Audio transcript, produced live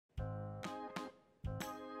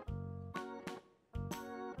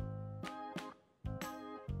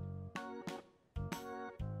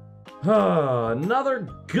Another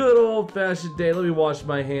good old-fashioned day. Let me wash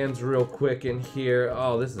my hands real quick in here.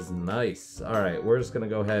 Oh, this is nice. All right, we're just gonna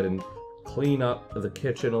go ahead and clean up the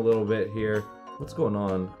kitchen a little bit here. What's going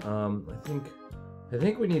on? I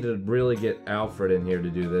think we need to really get Alfred in here to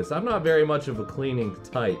do this. I'm not very much of a cleaning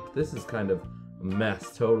type. This is kind of a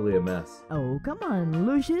mess, totally a mess. Oh, come on,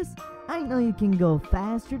 Lucius. I know you can go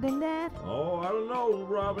faster than that. Oh, I don't know,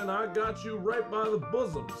 Robin. I got you right by the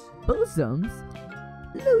bosoms. Bosoms?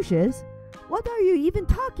 Lucius, what are you even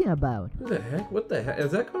talking about? Who the heck? What the heck?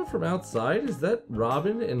 Is that coming from outside? Is that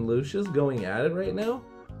Robin and Lucius going at it right now?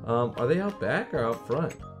 Are they out back or out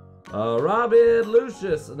front? Robin,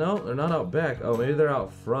 Lucius. No, they're not out back. Oh, maybe they're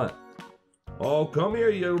out front. Oh, come here,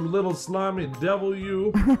 you little slimy devil,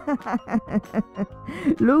 you.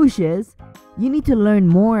 Lucius, you need to learn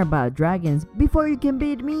more about dragons before you can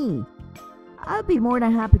beat me. I'll be more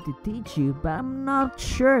than happy to teach you, but I'm not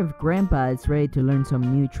sure if Grandpa is ready to learn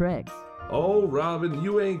some new tricks. Oh, Robin,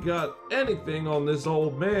 you ain't got anything on this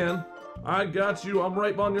old man. I got you. I'm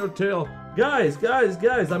right on your tail. Guys,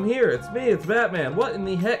 I'm here. It's me. It's Batman. What in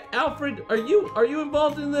the heck? Alfred, are you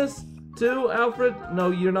involved in this too, Alfred?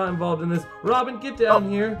 No, you're not involved in this. Robin, get down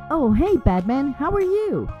here. Oh, hey, Batman. How are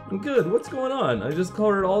you? I'm good. What's going on? I just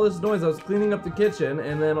heard all this noise. I was cleaning up the kitchen,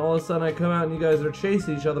 and then all of a sudden I come out and you guys are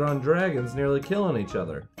chasing each other on dragons, nearly killing each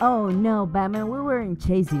other. Oh, no, Batman. We weren't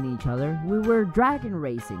chasing each other. We were dragon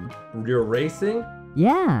racing. You're racing?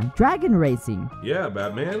 Yeah, dragon racing. Yeah,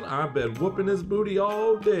 Batman, I've been whooping his booty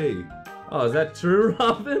all day. Oh, is that true,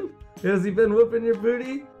 Robin? Has he been whooping your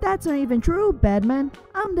booty? That's not even true, Batman.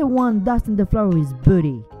 I'm the one dusting the floor with his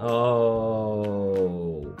booty.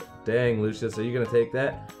 Oh, dang, Lucius, are you gonna take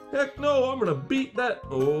that? Heck no, I'm gonna beat that.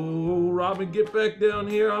 Oh, Robin, get back down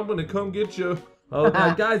here. I'm gonna come get you. Oh,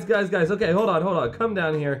 guys. Okay, hold on. Come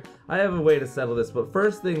down here. I have a way to settle this, but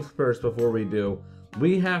first things first before we do,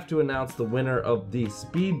 we have to announce the winner of the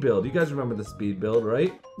speed build. You guys remember the speed build,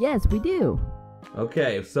 right? Yes, we do.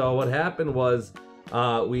 Okay, so what happened was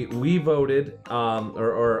we voted,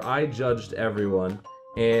 or I judged everyone,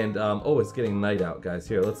 and oh, it's getting night out, guys.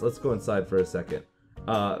 Here, let's go inside for a second,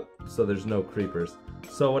 so there's no creepers.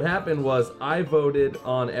 So what happened was I voted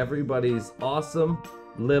on everybody's awesome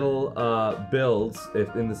little builds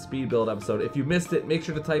in the speed build episode. If you missed it, make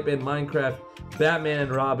sure to type in Minecraft Batman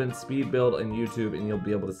and Robin speed build on YouTube and you'll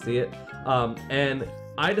be able to see it. And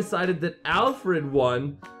I decided that Alfred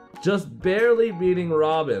won, just barely beating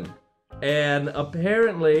Robin. And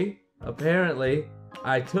apparently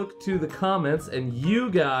I took to the comments and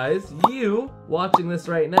you guys, you watching this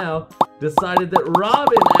right now, decided that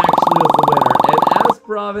Robin actually was the winner. And as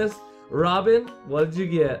promised, Robin, what did you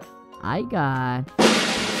get? I got...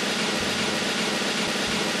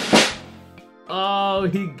 Oh,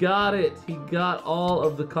 he got it. He got all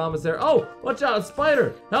of the commissary. Oh, watch out,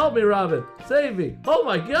 spider. Help me, Robin. Save me. Oh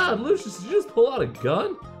my God, Lucius, did you just pull out a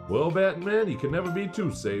gun? Well, Batman, you can never be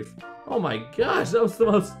too safe. Oh my gosh, that was the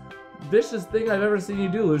most vicious thing I've ever seen you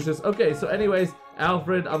do, Lucius. Okay, so anyways,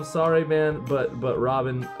 Alfred, I'm sorry, man, but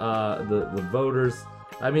Robin, the voters,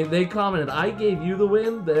 I mean, they commented, I gave you the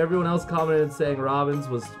win, that everyone else commented saying Robin's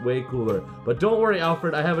was way cooler. But don't worry,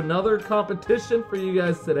 Alfred, I have another competition for you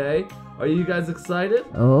guys today. Are you guys excited?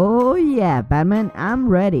 Oh yeah, Batman, I'm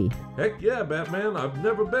ready. Heck yeah, Batman, I've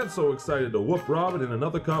never been so excited to whoop Robin in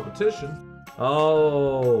another competition.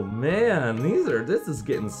 Oh man, this is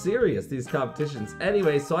getting serious, these competitions.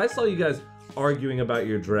 Anyway, so I saw you guys arguing about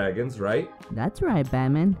your dragons, right? That's right,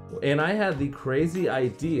 Batman. And I had the crazy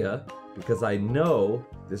idea, because I know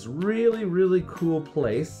this really cool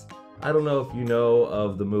place. I don't know if you know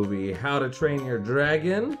of the movie How to Train Your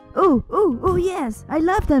Dragon. Oh yes, I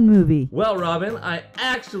love that movie. Well, Robin, I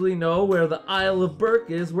actually know where the Isle of Berk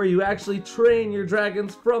is, where you actually train your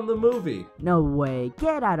dragons from the movie. No way,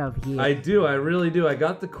 get out of here. I do, I really do. I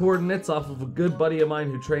got the coordinates off of a good buddy of mine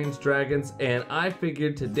who trains dragons, and I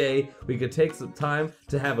figured today we could take some time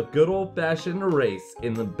to have a good old-fashioned race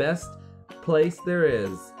in the best place there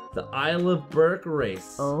is. The Isle of Berk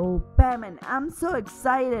race. Oh, Batman, I'm so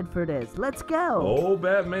excited for this. Let's go. Oh,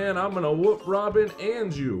 Batman, I'm gonna whoop Robin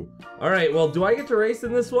and you. Alright, well, do I get to race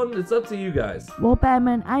in this one? It's up to you guys. Well,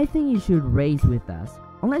 Batman, I think you should race with us.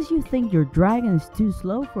 Unless you think your dragon is too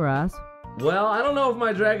slow for us. Well, I don't know if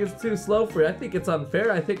my dragon's too slow for you. I think it's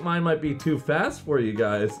unfair. I think mine might be too fast for you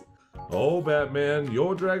guys. Oh, Batman,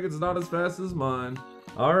 your dragon's not as fast as mine.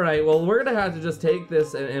 Alright, well, we're gonna have to just take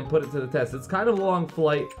this and put it to the test. It's kind of a long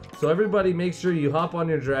flight, so everybody make sure you hop on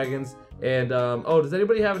your dragons. And, oh, does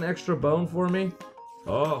anybody have an extra bone for me?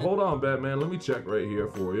 Hold on, Batman. Let me check right here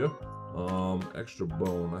for you. Extra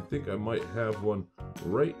bone. I think I might have one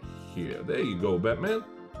right here. There you go, Batman.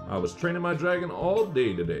 I was training my dragon all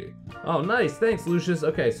day today. Oh, nice. Thanks, Lucius.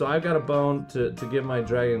 Okay, so I've got a bone to give my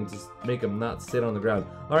dragon to make him not sit on the ground.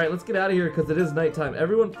 All right, let's get out of here because it is nighttime.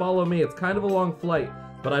 Everyone follow me. It's kind of a long flight,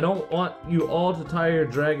 but I don't want you all to tire your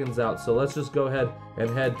dragons out. So let's just go ahead and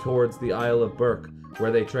head towards the Isle of Berk,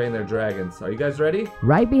 where they train their dragons. Are you guys ready?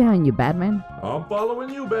 Right behind you, Batman. I'm following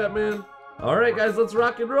you, Batman. All right, guys, let's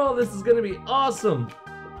rock and roll. This is going to be awesome.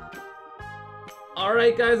 All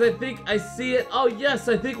right, guys, I think I see it. Oh, yes,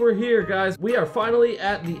 I think we're here, guys. We are finally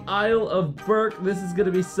at the Isle of Berk. This is going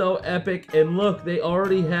to be so epic. And look, they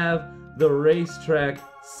already have the racetrack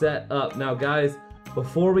set up. Now, guys,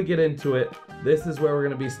 before we get into it, this is where we're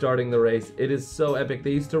going to be starting the race. It is so epic.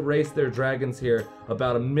 They used to race their dragons here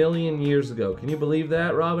about 1,000,000 years ago. Can you believe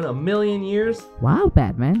that, Robin? 1,000,000 years? Wow,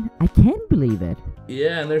 Batman. I can't believe it.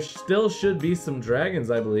 Yeah, and there still should be some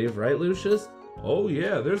dragons, I believe. Right, Lucius? Oh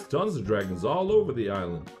yeah, there's tons of dragons all over the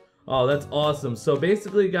island. Oh, that's awesome. So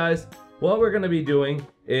basically, guys, what we're going to be doing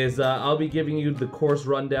is I'll be giving you the course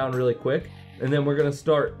rundown really quick, and then we're going to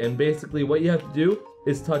start. And basically what you have to do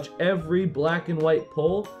is touch every black and white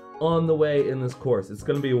pole on the way in this course. It's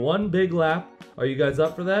going to be one big lap. Are you guys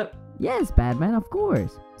up for that? Yes, Batman, of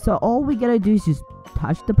course. So all we gotta do is just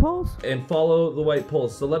touch the poles? And follow the white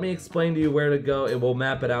poles. So let me explain to you where to go, and we'll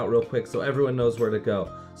map it out real quick so everyone knows where to go.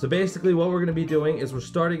 So basically what we're going to be doing is we're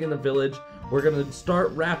starting in the village. We're going to start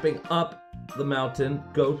wrapping up the mountain,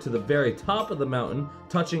 go to the very top of the mountain,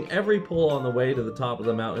 touching every pole on the way to the top of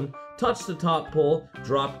the mountain, touch the top pole,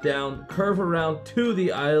 drop down, curve around to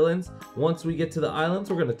the islands. Once we get to the islands,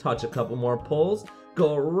 we're going to touch a couple more poles,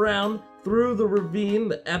 go around through the ravine,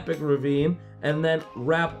 the epic ravine, and then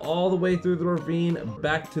wrap all the way through the ravine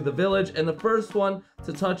back to the village. And the first one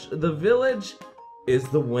to touch the village is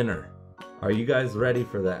the winner. Are you guys ready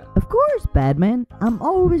for that? Of course, Batman. I'm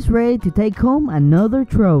always ready to take home another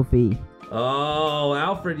trophy. Oh,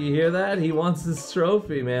 Alfred, you hear that? He wants this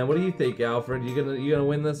trophy, man. What do you think, Alfred? You gonna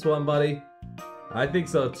win this one, buddy? I think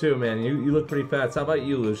so too, man. You look pretty fast. How about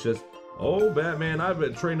you, Lucius? Oh, Batman, I've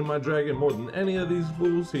been training my dragon more than any of these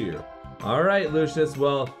fools here. All right, Lucius.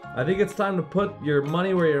 Well, I think it's time to put your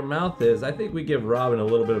money where your mouth is. I think we give Robin a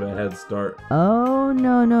little bit of a head start. Oh,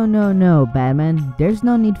 no, Batman. There's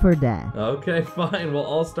no need for that. Okay, fine. We'll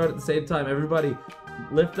all start at the same time. Everybody,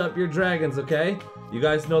 lift up your dragons, okay? You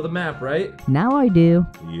guys know the map, right? Now I do.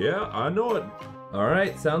 Yeah, I know it. All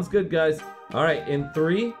right, sounds good, guys. All right, in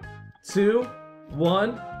 3, 2,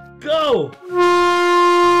 1, go!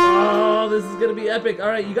 Oh, this is gonna be epic. All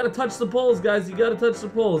right, you gotta touch the poles, guys. You gotta touch the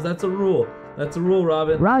poles. That's a rule. That's a rule,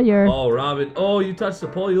 Robin. Roger. Oh, Robin. Oh, you touched the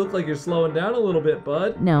pole. You look like you're slowing down a little bit,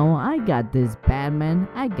 bud. No, I got this, Batman.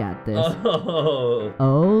 I got this. Oh.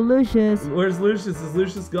 Oh, Lucius. Where's Lucius? Is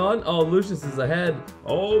Lucius gone? Oh, Lucius is ahead.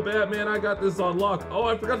 Oh, Batman, I got this on lock. Oh,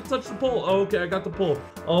 I forgot to touch the pole. Oh, okay, I got the pole.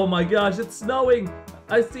 Oh my gosh, it's snowing.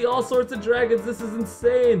 I see all sorts of dragons. This is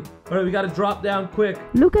insane. All right, we gotta drop down quick.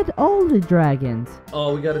 Look at all the dragons.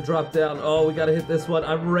 Oh, we gotta drop down. Oh, we gotta hit this one.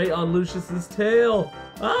 I'm right on Lucius's tail.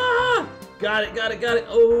 Ah! Got it, got it, got it.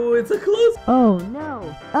 Oh, it's a close. Oh,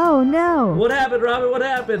 no. Oh, no. What happened, Robin? What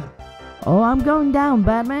happened? Oh, I'm going down,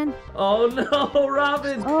 Batman. Oh no,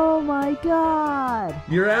 Robin. Oh, my God.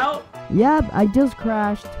 You're out? Yep, I just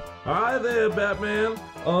crashed. Hi there, Batman.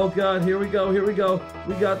 Oh God, here we go, here we go.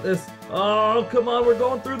 We got this. Oh, come on, we're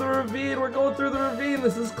going through the ravine. We're going through the ravine.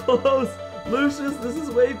 This is close. Lucius, this is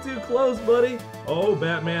way too close, buddy. Oh,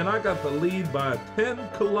 Batman, I got the lead by 10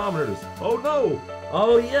 kilometers. Oh, no.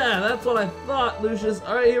 Oh yeah, that's what I thought, Lucius.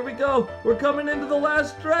 All right, here we go. We're coming into the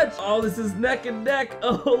last stretch. Oh, this is neck and neck.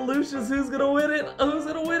 Oh, Lucius, who's gonna win it? Who's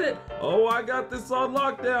gonna win it? Oh, I got this on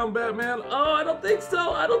lockdown, Batman. Oh, I don't think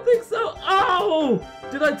so. I don't think so. Oh,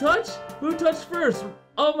 did I touch? Who touched first?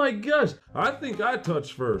 Oh my gosh. I think I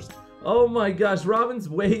touched first. Oh my gosh, Robin's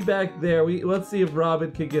way back there. Let's see if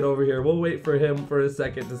Robin can get over here. We'll wait for him for a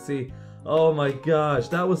second to see. Oh my gosh,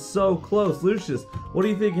 that was so close. Lucius, what do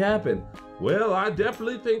you think happened? Well, I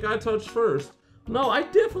definitely think I touched first. No, I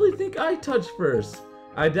definitely think I touched first.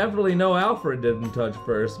 I definitely know Alfred didn't touch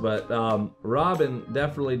first, but Robin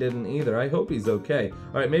definitely didn't either. I hope he's okay.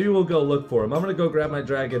 All right, maybe we'll go look for him. I'm gonna go grab my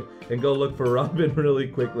dragon and go look for Robin really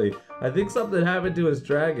quickly. I think something happened to his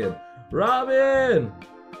dragon. Robin!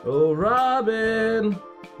 Oh, Robin!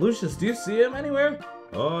 Lucius, do you see him anywhere?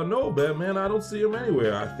 No, Batman, I don't see him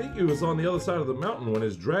anywhere. I think he was on the other side of the mountain when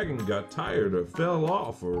his dragon got tired or fell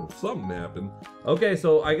off or something happened. Okay,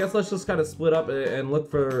 so I guess let's just kind of split up and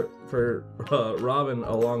look for Robin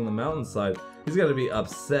along the mountainside. He's gonna be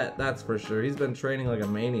upset, that's for sure. He's been training like a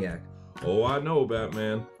maniac. Oh, I know,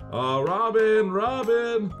 Batman.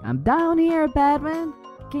 Robin! I'm down here, Batman.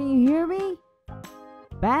 Can you hear me?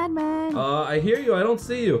 Batman! I hear you. I don't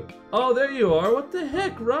see you. Oh, there you are. What the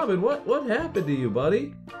heck, Robin? What happened to you,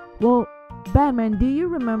 buddy? Well, Batman, do you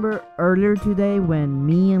remember earlier today when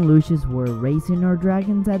me and Lucius were racing our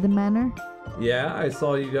dragons at the manor? Yeah, I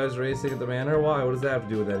saw you guys racing at the manor. Why? What does that have to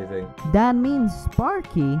do with anything? That means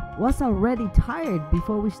Sparky was already tired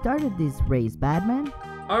before we started this race, Batman.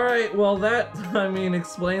 Alright, well that,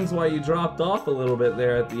 explains why you dropped off a little bit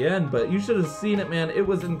there at the end, but you should have seen it, man. It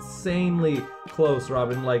was insanely close,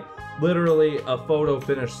 Robin. Like, literally a photo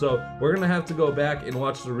finish. So we're gonna have to go back and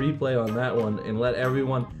watch the replay on that one and let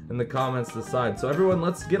everyone in the comments decide. So everyone,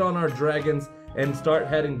 let's get on our dragons and start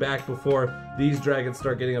heading back before these dragons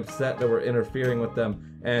start getting upset that we're interfering with them.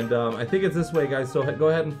 And I think it's this way, guys, so go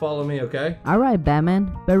ahead and follow me, okay? Alright,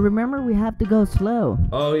 Batman, but remember we have to go slow.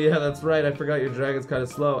 Oh yeah, that's right, I forgot your dragon's kind of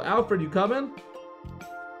slow. Alfred, you coming?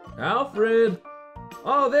 Alfred!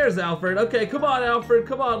 Oh, there's Alfred. Okay, come on, Alfred.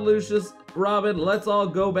 Come on, Lucius, Robin, let's all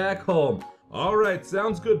go back home. Alright,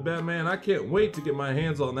 sounds good, Batman. I can't wait to get my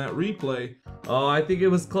hands on that replay. Oh, I think it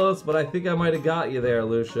was close, but I think I might have got you there,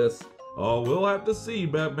 Lucius. Oh, we'll have to see,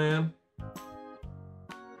 Batman.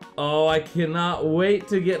 Oh, I cannot wait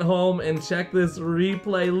to get home and check this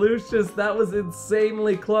replay. Lucius, that was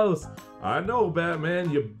insanely close. I know,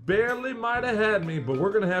 Batman, you barely might have had me, but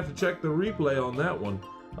we're gonna have to check the replay on that one.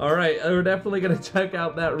 Alright, we're definitely gonna check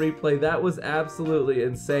out that replay. That was absolutely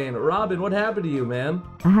insane. Robin, what happened to you, man?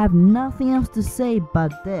 I have nothing else to say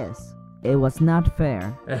but this. It was not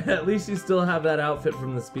fair. At least you still have that outfit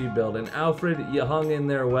from the speed build. And Alfred, you hung in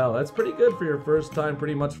there well. That's pretty good for your first time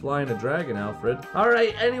pretty much flying a dragon, Alfred.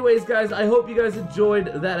 Alright, anyways, guys, I hope you guys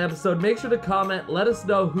enjoyed that episode. Make sure to comment. Let us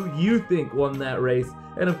know who you think won that race.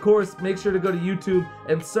 And of course, make sure to go to YouTube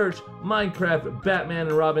and search Minecraft Batman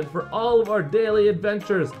and Robin for all of our daily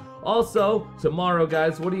adventures. Also, tomorrow,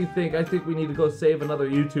 guys, what do you think? I think we need to go save another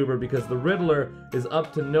YouTuber because the Riddler is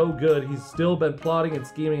up to no good. He's still been plotting and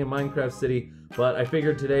scheming in Minecraft City, but I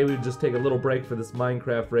figured today we'd just take a little break for this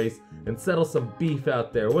Minecraft race and settle some beef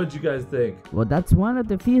out there. What did you guys think? Well, that's one of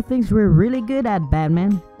the few things we're really good at,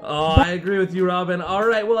 Batman. Oh, I agree with you, Robin.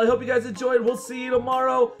 Alright, well, I hope you guys enjoyed. We'll see you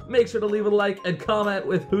tomorrow. Make sure to leave a like and comment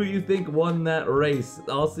with who you think won that race.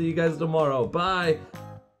 I'll see you guys tomorrow. Bye.